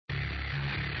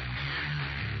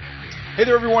Hey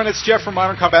there, everyone. It's Jeff from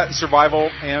Modern Combat and Survival,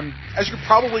 and as you can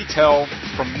probably tell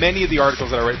from many of the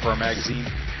articles that I write for our magazine,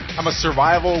 I'm a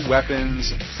survival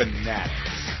weapons fanatic.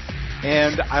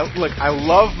 And I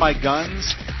love my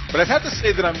guns, but I'd have to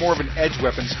say that I'm more of an edge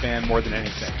weapons fan more than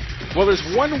anything. Well, there's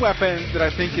one weapon that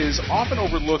I think is often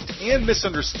overlooked and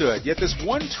misunderstood, yet this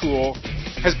one tool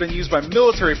has been used by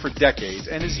military for decades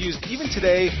and is used even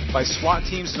today by SWAT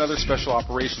teams and other special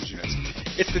operations units.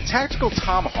 It's the tactical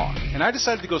tomahawk, and I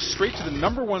decided to go straight to the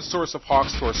number one source of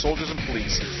hawks to our soldiers and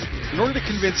police in order to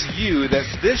convince you that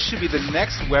this should be the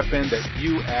next weapon that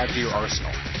you add to your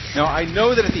arsenal. Now, I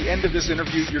know that at the end of this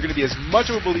interview, you're going to be as much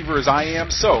of a believer as I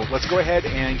am, so let's go ahead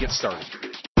and get started.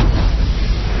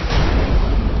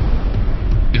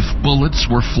 If bullets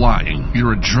were flying,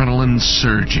 your adrenaline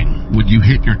surging, would you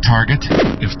hit your target?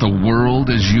 If the world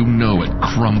as you know it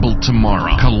crumbled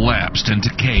tomorrow, collapsed into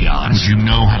chaos, would you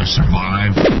know how to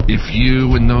survive? If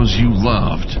you and those you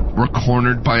loved were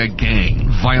cornered by a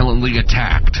gang, violently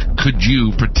attacked, could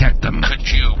you protect them? Could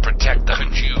you protect them?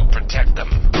 Could you protect them?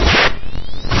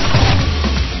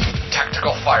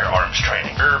 Tactical firearms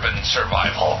training, urban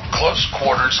survival, close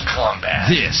quarters combat.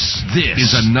 This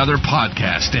is another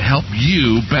podcast to help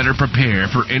you better prepare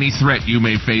for any threat you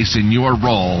may face in your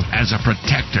role as a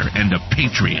protector and a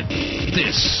patriot.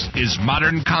 This is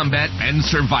Modern Combat and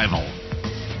Survival.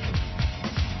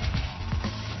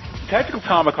 Tactical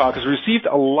Tomahawk has received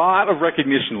a lot of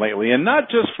recognition lately, and not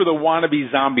just for the wannabe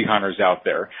zombie hunters out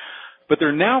there, but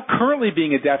they're now currently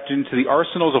being adapted into the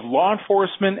arsenals of law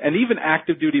enforcement and even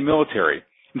active duty military.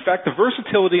 In fact, the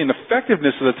versatility and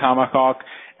effectiveness of the Tomahawk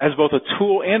as both a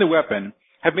tool and a weapon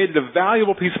have made it a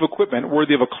valuable piece of equipment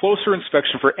worthy of a closer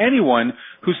inspection for anyone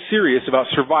who's serious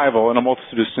about survival in a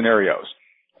multitude of scenarios.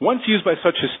 Once used by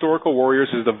such historical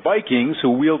warriors as the Vikings,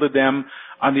 who wielded them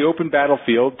on the open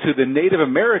battlefield, to the Native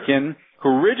American who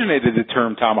originated the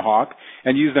term tomahawk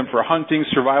and used them for hunting,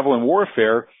 survival, and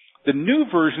warfare, the new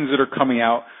versions that are coming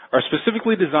out are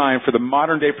specifically designed for the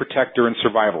modern-day protector and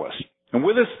survivalist. And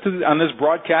with us on this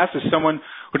broadcast is someone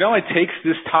who not only takes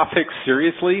this topic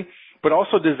seriously, but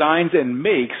also designs and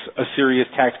makes a serious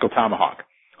tactical tomahawk.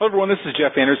 Hello, everyone. This is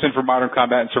Jeff Anderson from Modern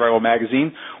Combat and Survival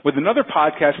magazine with another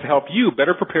podcast to help you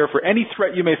better prepare for any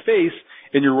threat you may face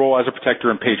in your role as a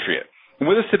protector and patriot. And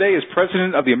with us today is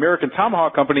President of the American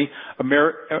Tomahawk Company,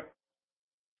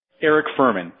 Eric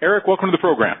Furman. Eric, welcome to the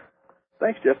program.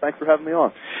 Thanks, Jeff. Thanks for having me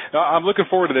on. I'm looking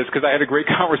forward to this because I had a great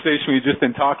conversation with you just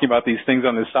in talking about these things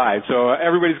on this side. So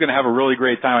everybody's going to have a really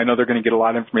great time. I know they're going to get a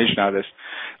lot of information out of this.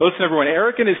 Listen, everyone,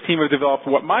 Eric and his team have developed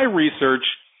what my research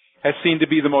has seen to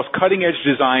be the most cutting-edge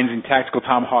designs in tactical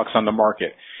tomahawks on the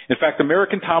market. In fact,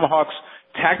 American Tomahawk's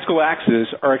tactical axes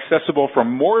are accessible from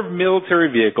more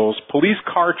military vehicles, police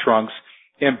car trunks,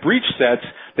 and breech sets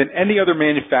than any other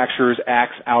manufacturer's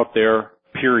axe out there,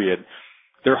 period.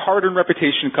 Their hard-earned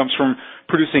reputation comes from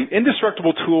producing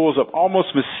indestructible tools of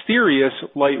almost mysterious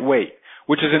lightweight,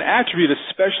 which is an attribute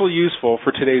especially useful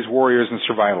for today's warriors and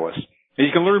survivalists. And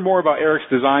you can learn more about Eric's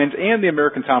designs and the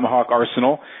American Tomahawk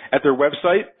arsenal at their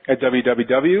website at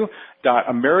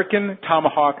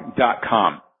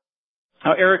www.americantomahawk.com.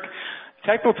 Now, Eric,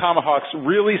 tactical tomahawks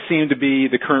really seem to be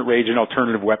the current rage in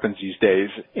alternative weapons these days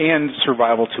and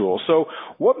survival tools. So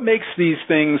what makes these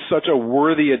things such a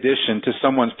worthy addition to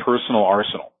someone's personal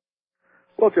arsenal?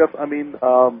 Well, Jeff,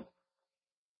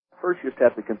 first you just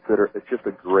have to consider it's just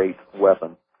a great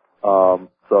weapon.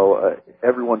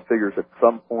 Everyone figures at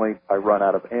some point I run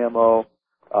out of ammo,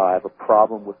 I have a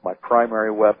problem with my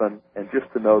primary weapon, and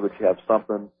just to know that you have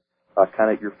something kind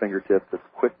of at your fingertips that's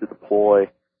quick to deploy,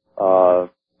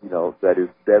 that is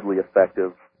deadly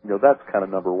effective, that's kind of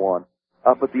number one.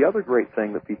 But the other great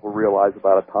thing that people realize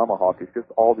about a tomahawk is just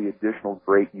all the additional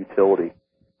great utility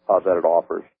that it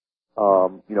offers.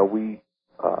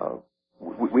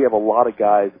 We have a lot of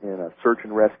guys in search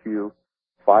and rescue,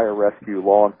 fire rescue,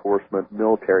 law enforcement,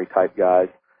 military type guys.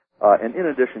 And in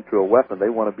addition to a weapon, they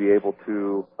want to be able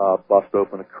to bust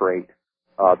open a crate.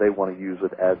 They want to use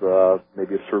it as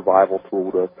maybe a survival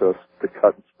tool to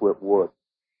cut and split wood.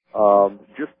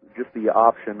 Just the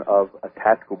option of a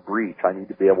tactical breach. I need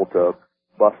to be able to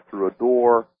bust through a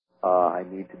door. I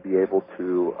need to be able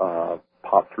to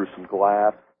pop through some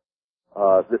glass.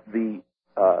 The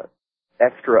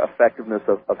extra effectiveness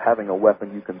of having a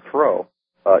weapon you can throw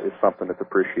is something that's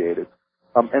appreciated.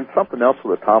 And something else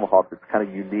with a tomahawk that's kind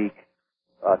of unique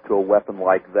to a weapon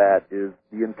like that is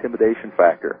the intimidation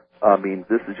factor.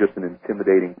 This is just an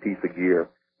intimidating piece of gear.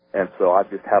 And so I've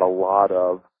just had a lot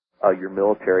of your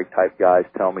military type guys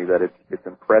tell me that it's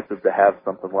impressive to have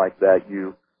something like that.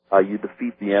 You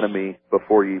defeat the enemy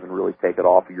before you even really take it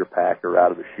off of your pack or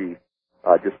out of the sheath,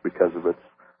 just because of its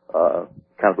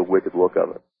kind of the wicked look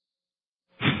of it.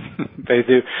 They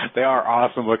do. They are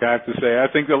awesome look, I have to say.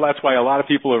 I think that's why a lot of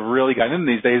people have really gotten in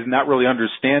these days, not really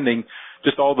understanding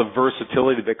just all the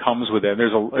versatility that comes with it.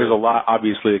 There's a lot,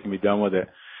 obviously, that can be done with it.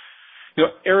 You know,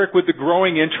 Eric, with the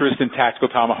growing interest in tactical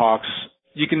tomahawks,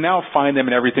 you can now find them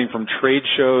in everything from trade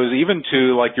shows, even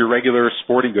to like your regular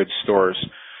sporting goods stores.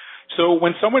 So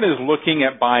when someone is looking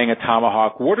at buying a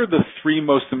tomahawk, what are the 3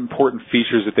 most important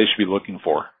features that they should be looking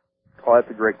for? Oh,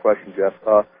 that's a great question, Jeff.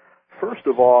 First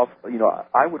of all, you know,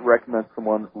 I would recommend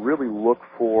someone really look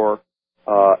for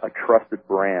a trusted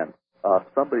brand,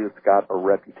 somebody that's got a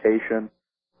reputation.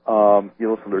 You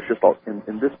know, listen, there's just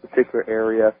in this particular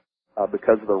area,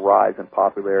 because of the rise in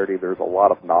popularity, there's a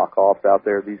lot of knockoffs out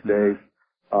there these days.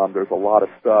 There's a lot of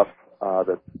stuff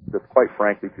that's quite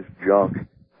frankly just junk,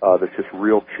 that's just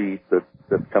real cheap,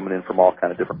 that's coming in from all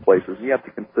kind of different places. And you have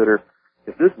to consider,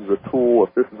 if this is a tool,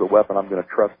 if this is a weapon I'm going to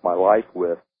trust my life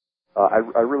with,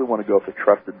 I really want to go with a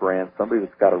trusted brand, somebody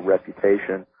that's got a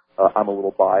reputation. I'm a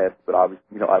little biased, but obviously,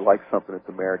 you know, I like something that's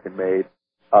American made.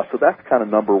 So that's kind of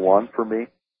number 1 for me.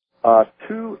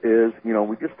 2 is, you know,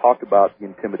 we just talked about the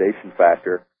intimidation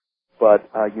factor, but,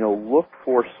 you know, look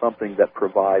for something that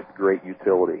provides great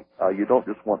utility. You don't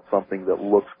just want something that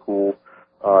looks cool.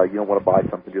 You don't want to buy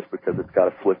something just because it's got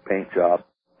a slick paint job.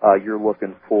 You're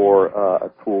looking for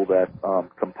a tool that's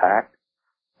compact,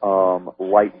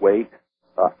 lightweight.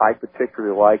 I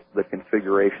particularly like the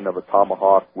configuration of a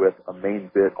tomahawk with a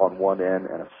main bit on one end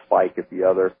and a spike at the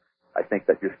other. I think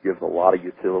that just gives a lot of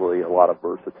utility, a lot of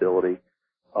versatility.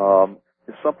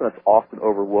 Something that's often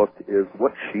overlooked is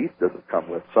what sheath does it come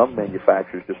with. Some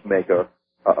manufacturers just make a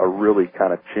really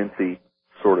kind of chintzy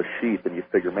sort of sheath, and you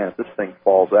figure, man, if this thing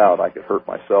falls out, I could hurt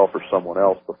myself or someone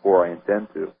else before I intend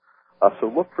to. So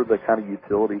look for the kind of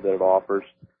utility that it offers.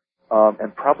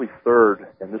 And probably third,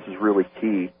 and this is really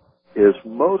key, is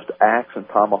most axe and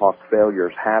tomahawk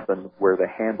failures happen where the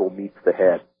handle meets the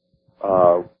head.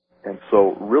 And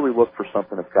so really look for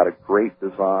something that's got a great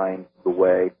design, the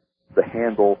way the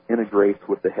handle integrates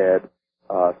with the head,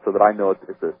 so that I know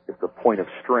it's a point of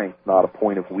strength, not a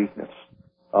point of weakness.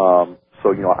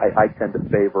 So, you know, I tend to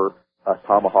favor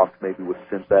tomahawks maybe with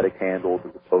synthetic handles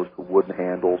as opposed to wooden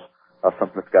handles,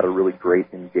 something that's got a really great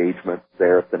engagement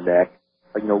there at the neck.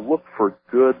 You know, look for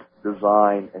good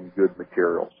design and good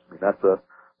materials. I mean,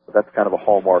 that's kind of a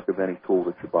hallmark of any tool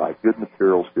that you buy. Good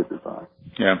materials, good design.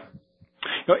 Yeah.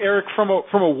 You know, Eric, from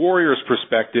a warrior's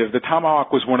perspective, the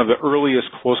tomahawk was one of the earliest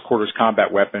close quarters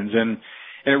combat weapons, and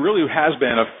it really has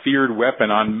been a feared weapon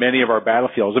on many of our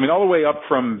battlefields. I mean, all the way up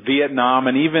from Vietnam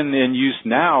and even in use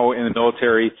now in the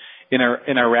military in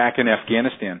Iraq and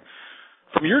Afghanistan.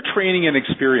 From your training and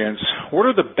experience, what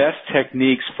are the best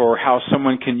techniques for how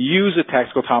someone can use a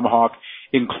tactical tomahawk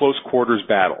in close quarters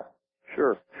battle?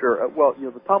 Sure. Well, you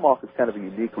know, the tomahawk is kind of a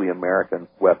uniquely American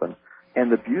weapon,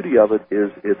 and the beauty of it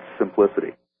is its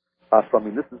simplicity. So, I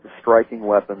mean, this is a striking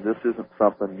weapon. This isn't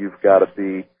something you've got to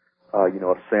be, you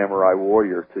know, a samurai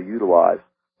warrior to utilize.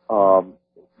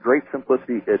 Great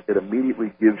simplicity. It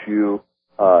immediately gives you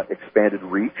expanded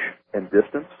reach and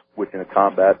distance, which in a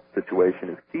combat situation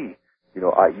is key. You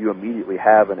know, you immediately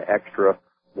have an extra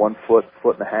 1 foot,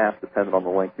 foot and a half, depending on the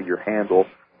length of your handle,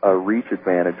 reach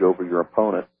advantage over your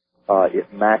opponent. It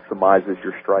maximizes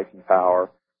your striking power.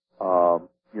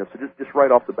 You know, so just right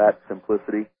off the bat,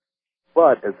 simplicity.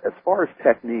 But as far as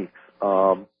techniques,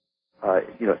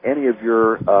 you know, any of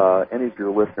your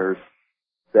listeners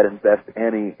that invest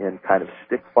any in kind of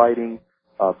stick fighting,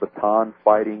 baton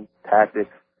fighting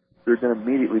tactics, they're going to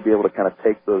immediately be able to kind of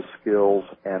take those skills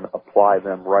and apply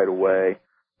them right away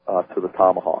to the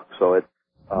tomahawk. So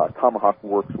tomahawk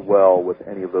works well with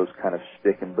any of those kind of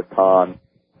stick and baton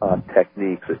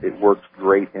techniques. It works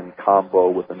great in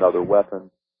combo with another weapon,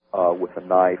 with a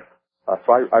knife.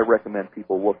 So I recommend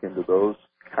people look into those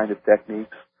kind of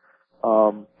techniques.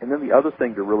 And then the other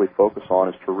thing to really focus on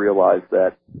is to realize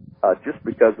that just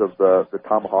because of the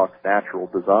tomahawk's natural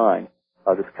design,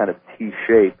 this kind of T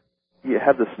shape, you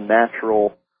have this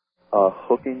natural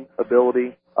hooking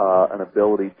ability, an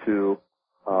ability to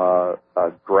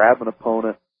grab an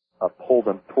opponent, pull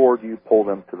them toward you, pull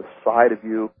them to the side of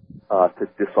you, to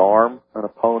disarm an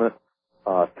opponent,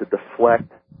 to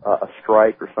deflect a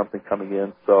strike or something coming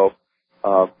in. So,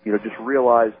 you know, just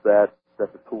realize that the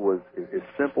tool is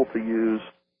simple to use.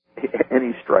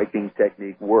 Any striking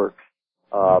technique works.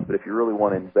 But if you really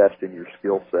want to invest in your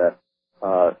skill set,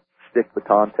 stick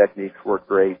baton techniques work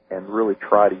great, and really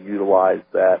try to utilize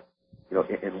that. You know,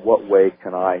 in what way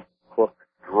can I hook,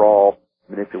 draw,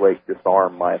 manipulate,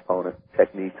 disarm my opponent?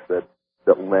 Techniques that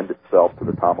lend itself to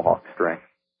the tomahawk strength.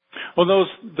 Well,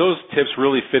 those tips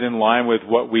really fit in line with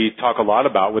what we talk a lot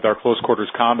about with our close quarters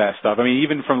combat stuff. I mean,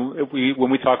 even when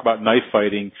we talk about knife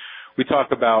fighting, we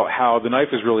talk about how the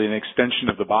knife is really an extension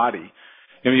of the body.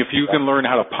 I mean, if you can learn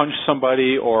how to punch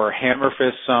somebody or hammer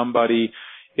fist somebody,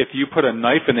 if you put a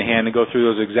knife in the hand and go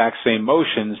through those exact same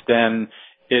motions, then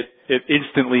it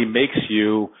instantly makes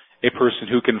you a person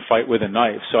who can fight with a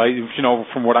knife. So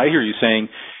from what I hear you saying,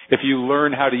 if you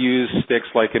learn how to use sticks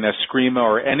like an Eskrima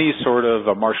or any sort of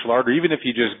a martial art, or even if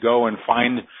you just go and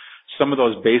find some of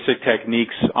those basic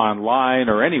techniques online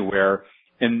or anywhere,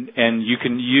 and you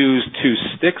can use two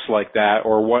sticks like that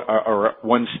or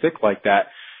one stick like that,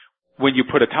 when you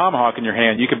put a tomahawk in your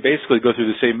hand, you can basically go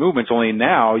through the same movements. Only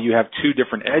now you have two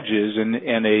different edges and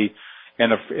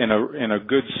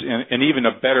even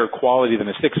a better quality than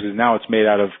a stick, because now it's made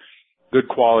out of good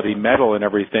quality metal and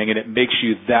everything, and it makes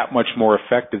you that much more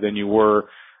effective than you were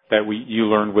you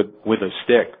learned with a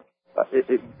stick.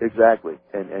 Exactly,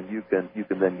 and you can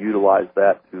then utilize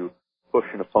that to push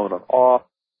an opponent off,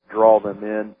 draw them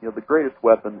in. The greatest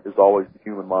weapon is always the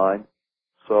human mind.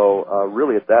 So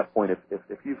really, at that point,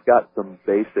 if you've got some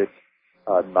basic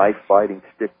knife fighting,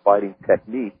 stick fighting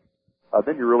technique,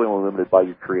 then you're really only limited by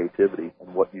your creativity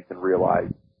and what you can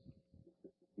realize.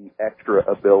 The extra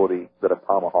ability that a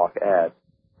tomahawk adds.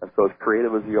 And so as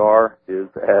creative as you are is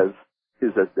as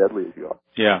deadly as you are.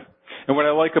 Yeah. And what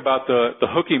I like about the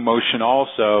hooking motion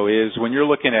also is when you're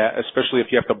looking at, especially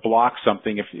if you have to block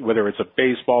something, whether it's a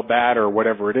baseball bat or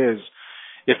whatever it is,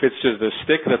 if it's just a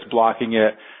stick that's blocking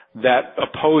it, that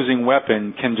opposing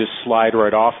weapon can just slide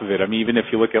right off of it. I mean, even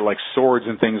if you look at like swords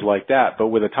and things like that, but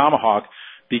with a tomahawk,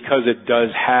 because it does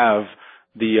have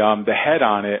the head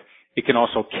on it, it can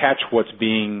also catch what's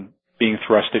being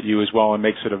thrust at you as well, and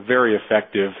makes it a very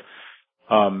effective,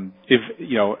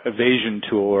 evasion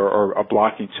tool or a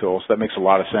blocking tool. So that makes a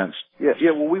lot of sense.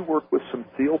 Yeah. Well, we work with some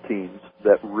SEAL teams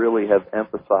that really have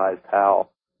emphasized how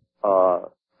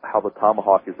the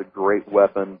tomahawk is a great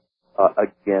weapon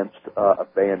against a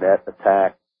bayonet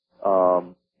attack.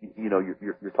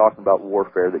 You're talking about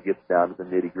warfare that gets down to the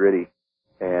nitty gritty,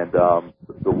 and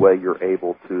the way you're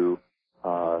able to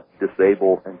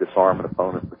disable and disarm an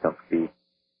opponent becomes key.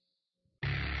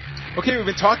 Okay, we've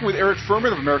been talking with Eric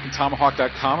Furman of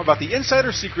AmericanTomahawk.com about the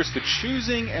insider secrets to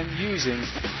choosing and using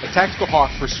a tactical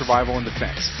hawk for survival and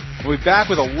defense. We'll be back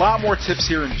with a lot more tips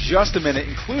here in just a minute,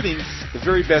 including the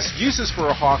very best uses for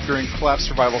a hawk during collapse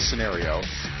survival scenario,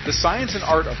 the science and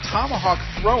art of tomahawk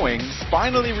throwing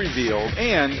finally revealed,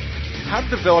 and how to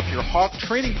develop your hawk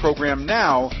training program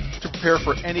now to prepare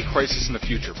for any crisis in the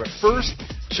future. But first,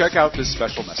 check out this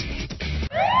special message.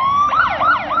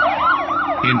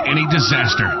 In any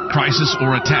disaster, crisis,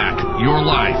 or attack, your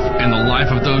life and the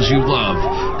life of those you love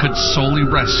could solely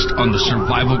rest on the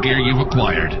survival gear you've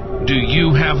acquired. Do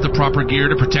you have the proper gear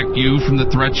to protect you from the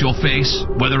threats you'll face?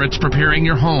 Whether it's preparing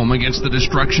your home against the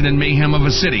destruction and mayhem of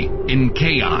a city in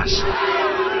chaos,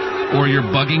 or you're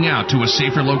bugging out to a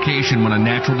safer location when a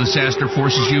natural disaster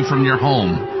forces you from your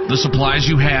home, the supplies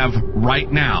you have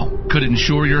right now could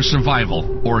ensure your survival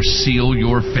or seal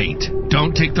your fate.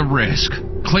 Don't take the risk.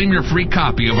 Claim your free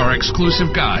copy of our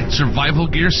exclusive guide, Survival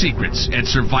Gear Secrets, at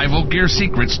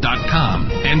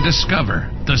survivalgearsecrets.com and discover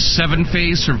the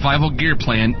 7-phase survival gear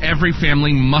plan every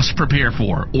family must prepare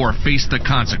for or face the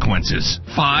consequences.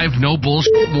 5 no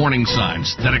bullshit warning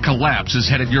signs that a collapse is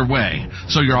headed your way,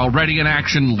 so you're already in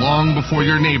action long before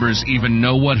your neighbors even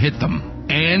know what hit them.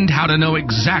 And how to know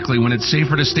exactly when it's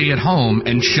safer to stay at home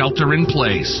and shelter in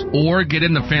place, or get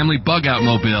in the family bug-out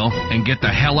mobile and get the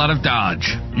hell out of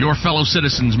Dodge. Your fellow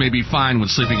citizens may be fine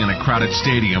with sleeping in a crowded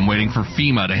stadium waiting for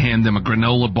FEMA to hand them a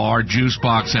granola bar, juice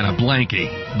box, and a blankie.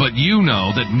 But you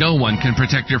know that no one can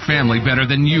protect your family better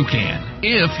than you can,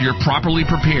 if you're properly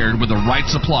prepared with the right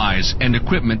supplies and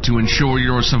equipment to ensure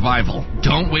your survival.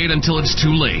 Don't wait until it's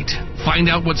too late.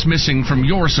 Find out what's missing from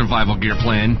your survival gear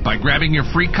plan by grabbing your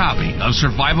free copy of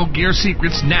Survival Gear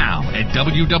Secrets now at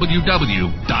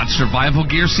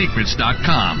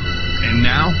www.survivalgearsecrets.com. And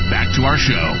now, back to our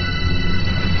show.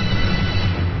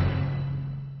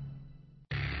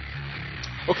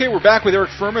 Okay, we're back with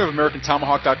Eric Furman of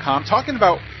AmericanTomahawk.com talking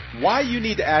about why you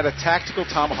need to add a tactical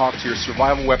tomahawk to your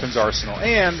survival weapons arsenal.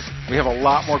 And we have a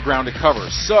lot more ground to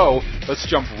cover. So let's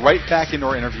jump right back into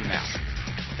our interview now.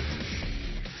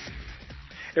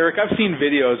 Eric, I've seen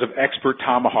videos of expert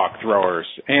tomahawk throwers,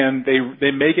 and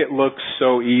they make it look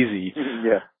so easy.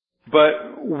 Yeah.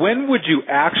 But when would you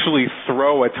actually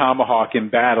throw a tomahawk in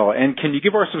battle? And can you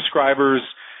give our subscribers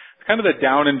kind of the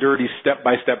down and dirty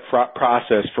step-by-step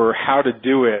process for how to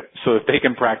do it so that they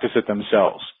can practice it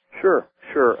themselves? Sure.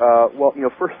 Well,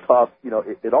 first off,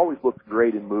 it always looks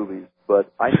great in movies, but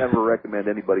I never recommend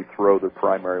anybody throw their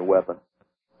primary weapon.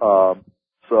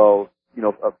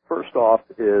 First off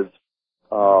is,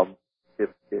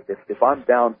 if I'm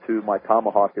down to my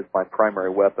tomahawk as my primary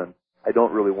weapon, I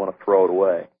don't really want to throw it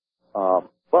away.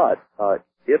 But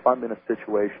if I'm in a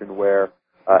situation where,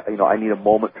 I need a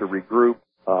moment to regroup,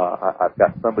 I've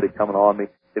got somebody coming on me.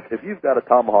 If you've got a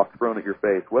tomahawk thrown at your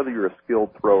face, whether you're a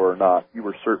skilled thrower or not, you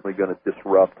are certainly going to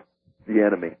disrupt the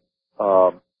enemy.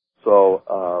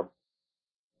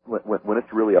 When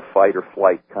it's really a fight or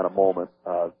flight kind of moment,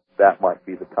 that might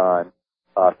be the time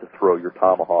to throw your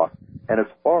tomahawk. And as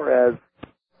far as,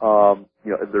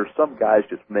 there's some guys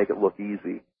just make it look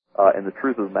easy, and the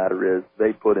truth of the matter is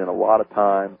they put in a lot of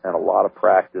time and a lot of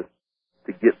practice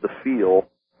to get the feel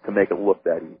to make it look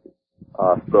that easy.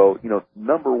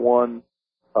 Number one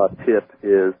tip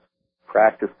is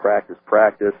practice.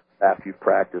 After you've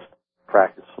practiced,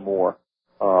 practice some more.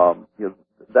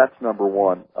 That's number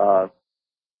one.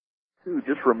 Two,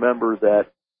 just remember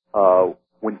that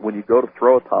when you go to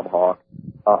throw a tomahawk,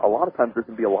 a lot of times there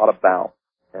can be a lot of bounce.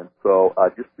 And so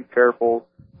just be careful.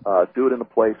 Do it in a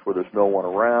place where there's no one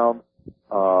around.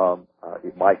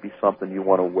 It might be something you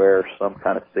want to wear some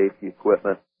kind of safety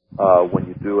equipment when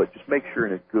you do it. Just make sure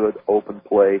you're in a good open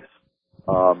place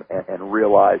and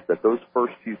realize that those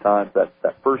first few times,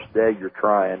 that first day you're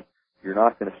trying, you're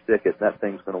not going to stick it. That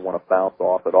thing's going to want to bounce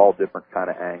off at all different kind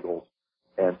of angles.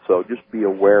 And so just be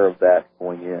aware of that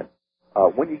going in.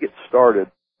 When you get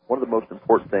started, one of the most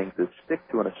important things is stick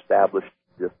to an established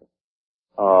distance.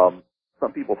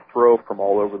 Some people throw from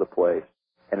all over the place,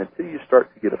 and until you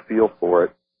start to get a feel for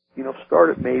it,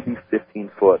 start at maybe 15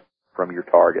 foot from your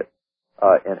target,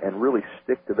 and really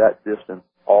stick to that distance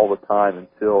all the time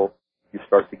until you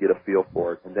start to get a feel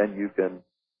for it, and then you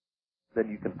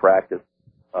can practice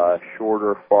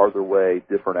shorter, farther away,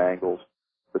 different angles,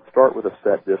 but start with a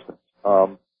set distance.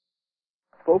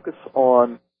 Focus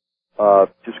on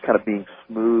just kind of being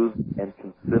smooth and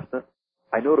consistent.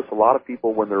 I notice a lot of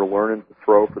people when they're learning to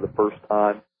throw for the first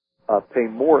time pay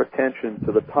more attention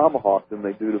to the tomahawk than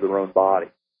they do to their own body.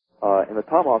 And the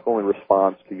tomahawk only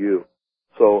responds to you.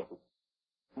 So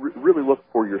really look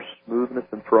for your smoothness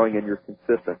in throwing and you're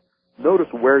consistent. Notice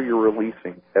where you're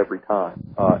releasing every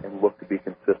time and look to be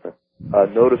consistent.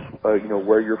 Notice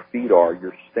where your feet are,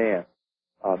 your stance.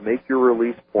 Make your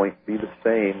release point be the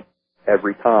same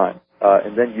every time.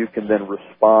 And then you can then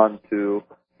respond to,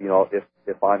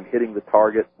 if I'm hitting the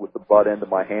target with the butt end of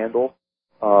my handle,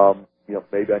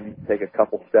 maybe I need to take a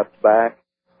couple steps back.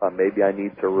 Maybe I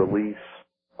need to release,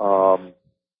 a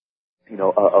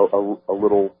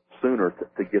little sooner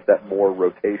to get that more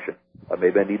rotation.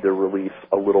 Maybe I need to release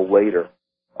a little later.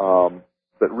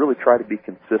 But really try to be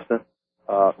consistent.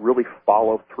 Really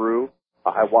follow through.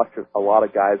 I watch a lot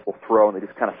of guys will throw and they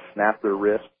just kind of snap their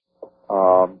wrist.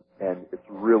 And it's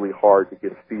really hard to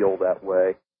get a feel that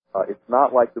way. It's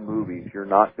not like the movies. You're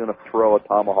not going to throw a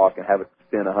tomahawk and have it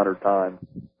spin 100 times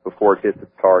before it hits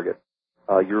its target.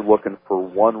 You're looking for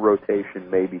one rotation,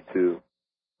 maybe two.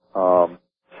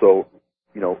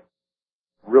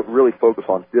 Really focus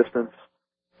on distance,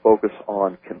 focus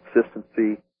on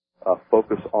consistency,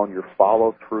 focus on your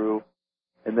follow through,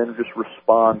 and then just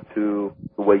respond to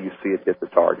the way you see it hit the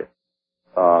target.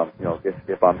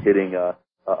 If I'm hitting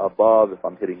above, if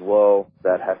I'm hitting low,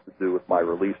 that has to do with my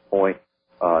release point.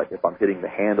 If I'm hitting the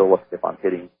handle, if I'm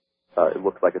hitting, it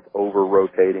looks like it's over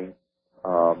rotating,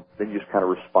 then you just kind of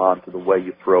respond to the way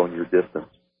you throw in your distance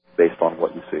based on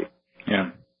what you see.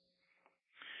 Yeah.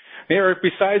 Eric,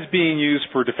 besides being used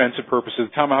for defensive purposes,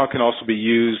 the tomahawk can also be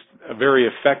used very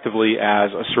effectively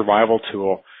as a survival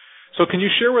tool. So can you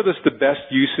share with us the best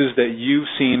uses that you've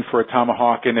seen for a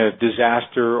tomahawk in a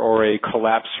disaster or a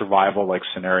collapse survival-like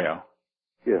scenario?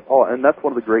 Yeah. Oh, and that's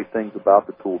one of the great things about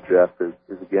the tool, Jeff,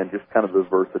 is again, just kind of the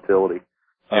versatility.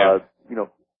 Yeah.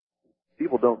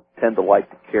 People don't tend to like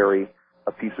to carry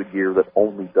a piece of gear that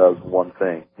only does one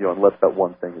thing, unless that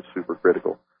one thing is super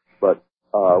critical. But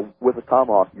with a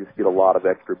tomahawk, you just get a lot of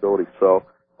extra ability. So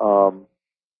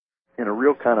in a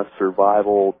real kind of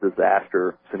survival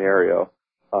disaster scenario,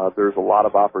 there's a lot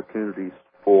of opportunities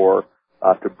for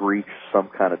to breach some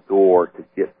kind of door, to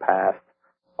get past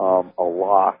a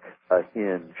lock, a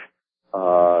hinge,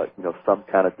 some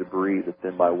kind of debris that's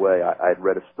in my way. I'd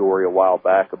read a story a while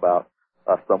back about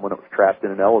someone that was trapped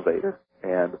in an elevator,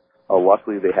 and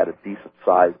luckily they had a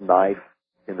decent-sized knife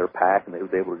in their pack, and they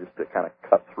was able to just to kind of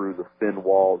cut through the thin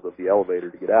walls of the elevator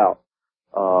to get out.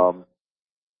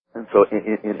 And so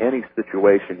in any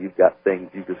situation, you've got things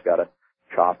you just got to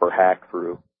chop or hack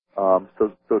through.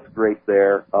 So it's great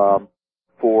there.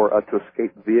 To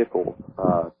escape vehicles,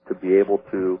 to be able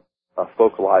to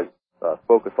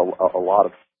focus a lot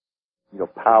of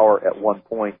enough power at one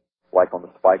point, like on the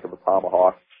spike of a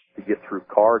tomahawk, to get through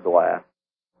car glass.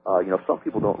 Some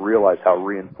people don't realize how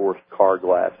reinforced car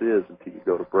glass is until you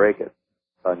go to break it.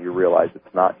 And you realize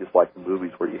it's not just like the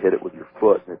movies where you hit it with your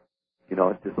foot and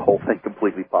it's just the whole thing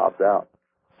completely pops out.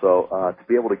 So, to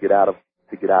be able to get out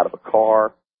of a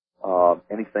car,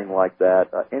 anything like that,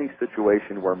 any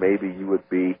situation where maybe you would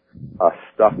be,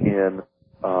 stuck in,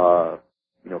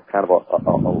 kind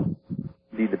of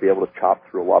need to be able to chop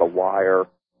through a lot of wire,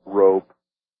 rope,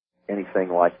 anything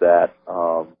like that,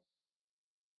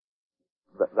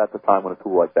 that's a time when a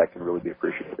tool like that can really be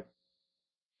appreciated.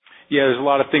 Yeah, there's a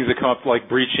lot of things that come up like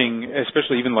breaching,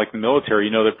 especially even like the military,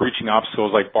 that breaching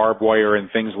obstacles like barbed wire and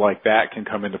things like that can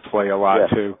come into play a lot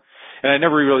too. And I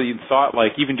never really thought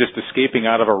like even just escaping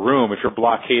out of a room, if you're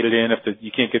blockaded in,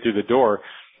 you can't get through the door.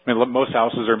 I mean, most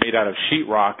houses are made out of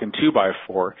sheetrock and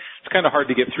 2x4. It's kind of hard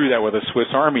to get through that with a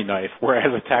Swiss Army knife,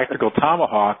 whereas a tactical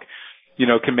tomahawk,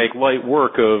 can make light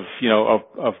work of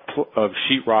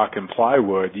sheetrock and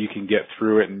plywood. You can get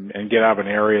through it and get out of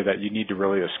an area that you need to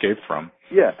really escape from.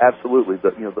 Yeah, absolutely.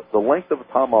 The length of a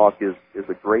tomahawk is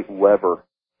a great lever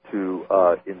to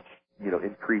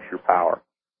increase your power.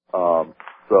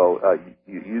 So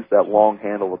you use that long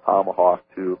handle of a tomahawk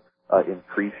to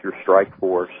increase your strike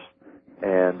force,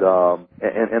 and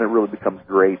it really becomes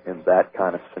great in that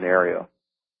kind of scenario.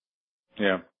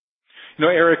 Yeah.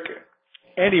 Eric,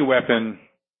 any weapon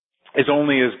is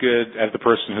only as good as the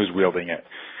person who's wielding it.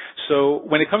 So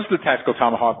when it comes to the tactical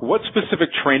tomahawk, what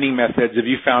specific training methods have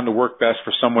you found to work best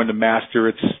for someone to master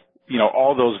its,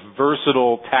 all those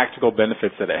versatile tactical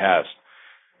benefits that it has?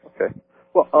 Okay.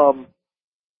 Well,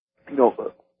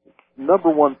 number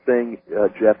one thing,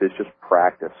 Jeff, is just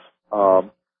practice.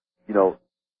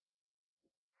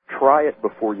 Try it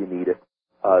before you need it.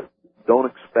 Don't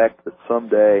expect that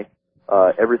someday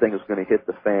everything is going to hit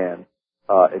the fan,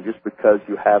 and just because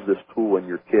you have this tool in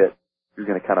your kit, you're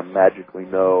going to kind of magically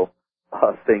know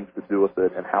things to do with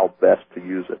it and how best to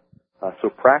use it. So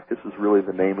practice is really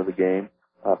the name of the game.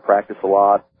 Practice a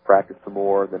lot, practice some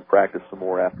more, then practice some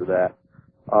more after that.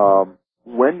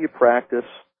 When you practice,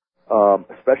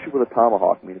 especially with a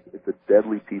tomahawk, it's a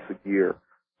deadly piece of gear.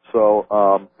 So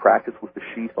practice with the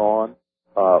sheath on,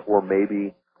 or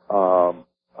maybe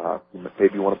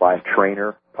you want to buy a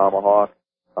trainer tomahawk.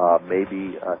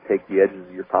 Maybe take the edges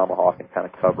of your tomahawk and kind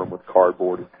of cover them with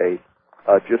cardboard and tape,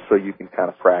 just so you can kind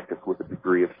of practice with a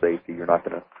degree of safety. You're not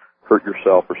going to hurt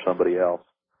yourself or somebody else.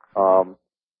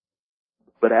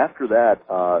 But after that,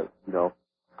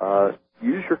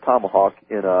 use your tomahawk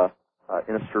in a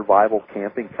survival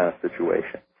camping kind of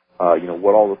situation.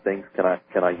 What all the things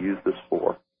can I use this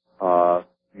for?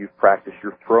 You've practiced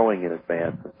your throwing in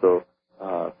advance, and so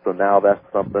now that's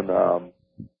something.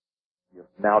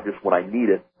 Now just when I need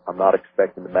it, I'm not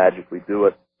expecting to magically do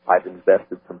it. I've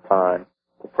invested some time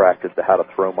to practice how to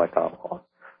throw my tomahawk.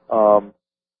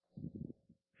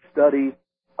 Study,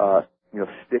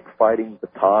 stick fighting,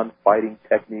 baton fighting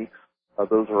techniques.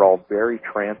 Those are all very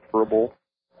transferable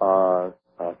to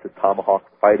tomahawk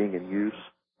fighting and use.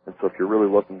 And so if you're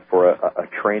really looking for a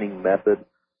training method,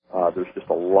 there's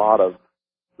a lot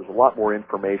more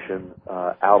information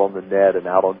out on the net and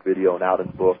out on video and out in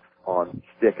books on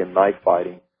stick and knife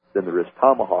fighting than there is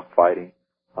tomahawk fighting.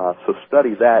 So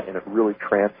study that, and it really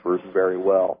transfers very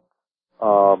well.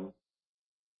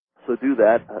 So do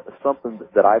that. Something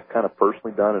that I've kind of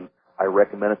personally done, and I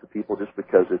recommend it to people just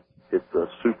because it's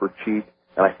super cheap,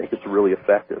 and I think it's really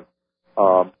effective,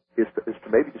 is to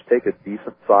maybe just take a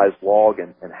decent-sized log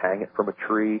and hang it from a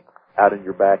tree out in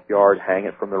your backyard, hang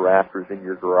it from the rafters in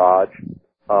your garage,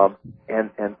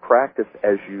 and practice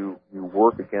as you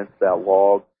work against that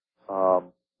log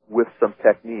with some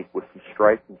technique, with some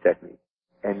striking technique.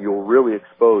 And you'll really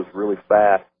expose really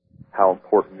fast how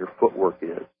important your footwork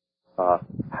is,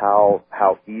 how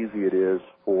easy it is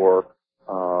for,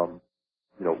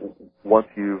 once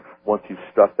you've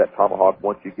stuck that tomahawk,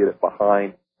 once you get it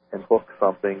behind and hook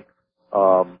something,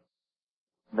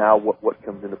 now what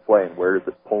comes into play, and where does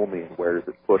it pull me, and where does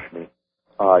it push me?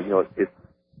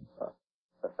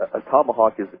 A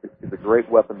tomahawk is a great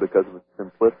weapon because of its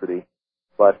simplicity,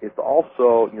 but it's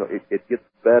also, it gets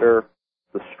better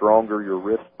the stronger your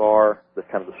wrists are, the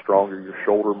stronger your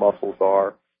shoulder muscles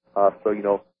are.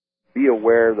 So, be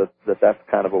aware that's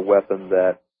kind of a weapon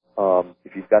that,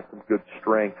 if you've got some good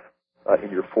strength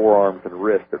in your forearms and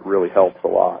wrists, it really helps a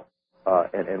lot.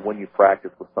 And when you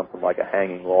practice with something like a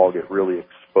hanging log, it really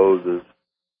exposes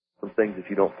some things that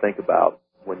you don't think about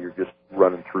when you're just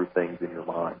running through things in your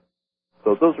mind.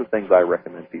 So those are things I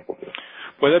recommend people do.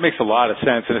 Well, that makes a lot of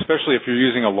sense, and especially if you're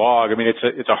using a log. I mean,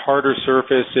 it's a harder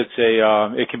surface.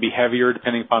 It can be heavier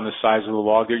depending upon the size of the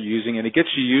log that you're using, and it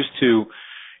gets you used to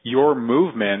your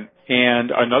movement and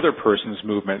another person's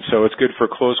movement. So it's good for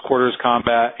close quarters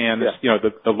combat, and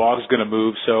the log's going to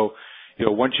move. So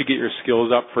once you get your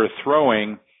skills up for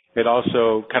throwing, it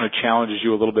also kind of challenges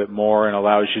you a little bit more and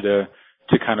allows you to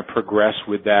kind of progress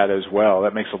with that as well.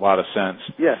 That makes a lot of sense.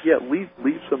 Yeah. Leave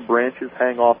some branches,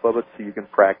 hang off of it so you can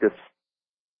practice,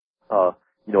 a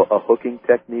hooking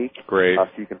technique. Great. So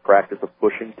you can practice a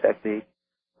pushing technique.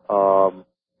 And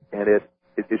it's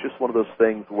just one of those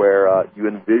things where you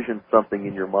envision something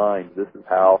in your mind. This is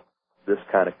how this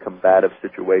kind of combative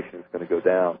situation is going to go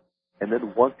down. And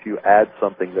then once you add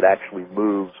something that actually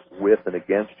moves with and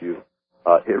against you,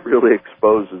 it really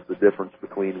exposes the difference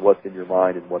between what's in your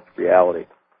mind and what's reality.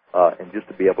 And just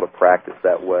to be able to practice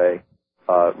that way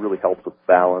really helps with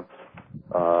balance,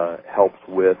 helps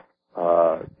with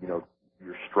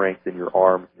your strength in your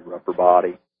arms and your upper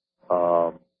body,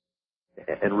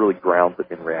 and really grounds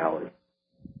it in reality.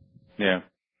 Yeah.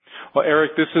 Well,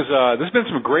 Eric, this has been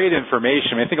some great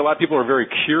information. I mean, I think a lot of people are very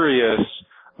curious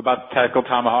about the Tactical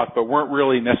Tomahawk, but weren't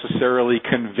really necessarily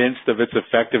convinced of its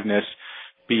effectiveness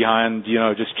beyond,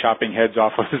 just chopping heads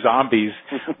off of zombies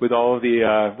with all the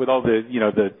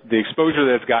exposure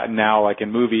that it's gotten now, like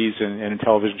in movies and in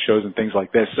television shows and things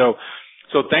like this. So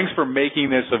thanks for making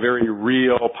this a very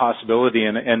real possibility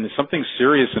and something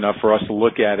serious enough for us to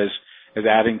look at as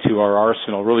adding to our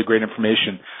arsenal. Really great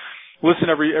information. Listen,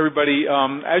 everybody,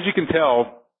 as you can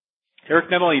tell, Eric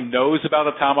not only knows about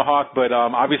the Tomahawk, but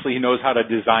obviously he knows how to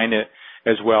design it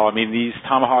as well. I mean, these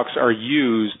Tomahawks are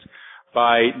used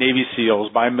by Navy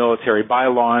SEALs, by military, by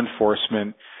law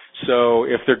enforcement. So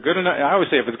if they're good enough, I always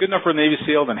say if it's good enough for a Navy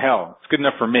SEAL, then hell, it's good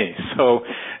enough for me. So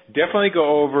definitely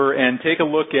go over and take a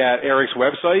look at Eric's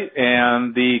website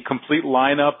and the complete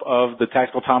lineup of the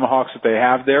Tactical Tomahawks that they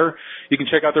have there. You can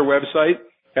check out their website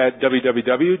at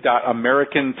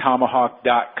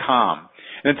www.americantomahawk.com.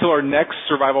 And until our next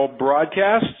survival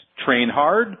broadcast, train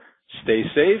hard, stay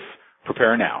safe,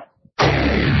 prepare now.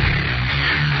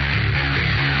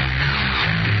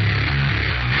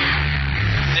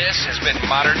 This has been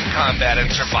Modern Combat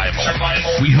and Survival.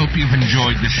 We hope you've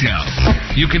enjoyed the show.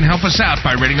 You can help us out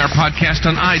by rating our podcast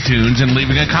on iTunes and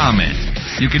leaving a comment.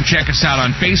 You can check us out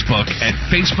on Facebook at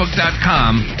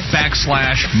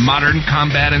facebook.com/Modern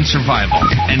Combat and Survival.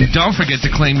 And don't forget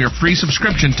to claim your free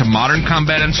subscription to Modern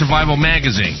Combat and Survival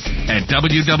magazine at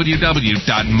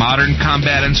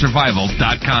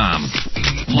www.moderncombatandsurvival.com.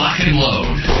 Lock and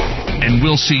load. And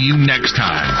we'll see you next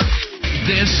time.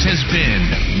 This has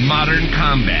been Modern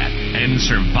Combat and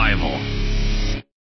Survival.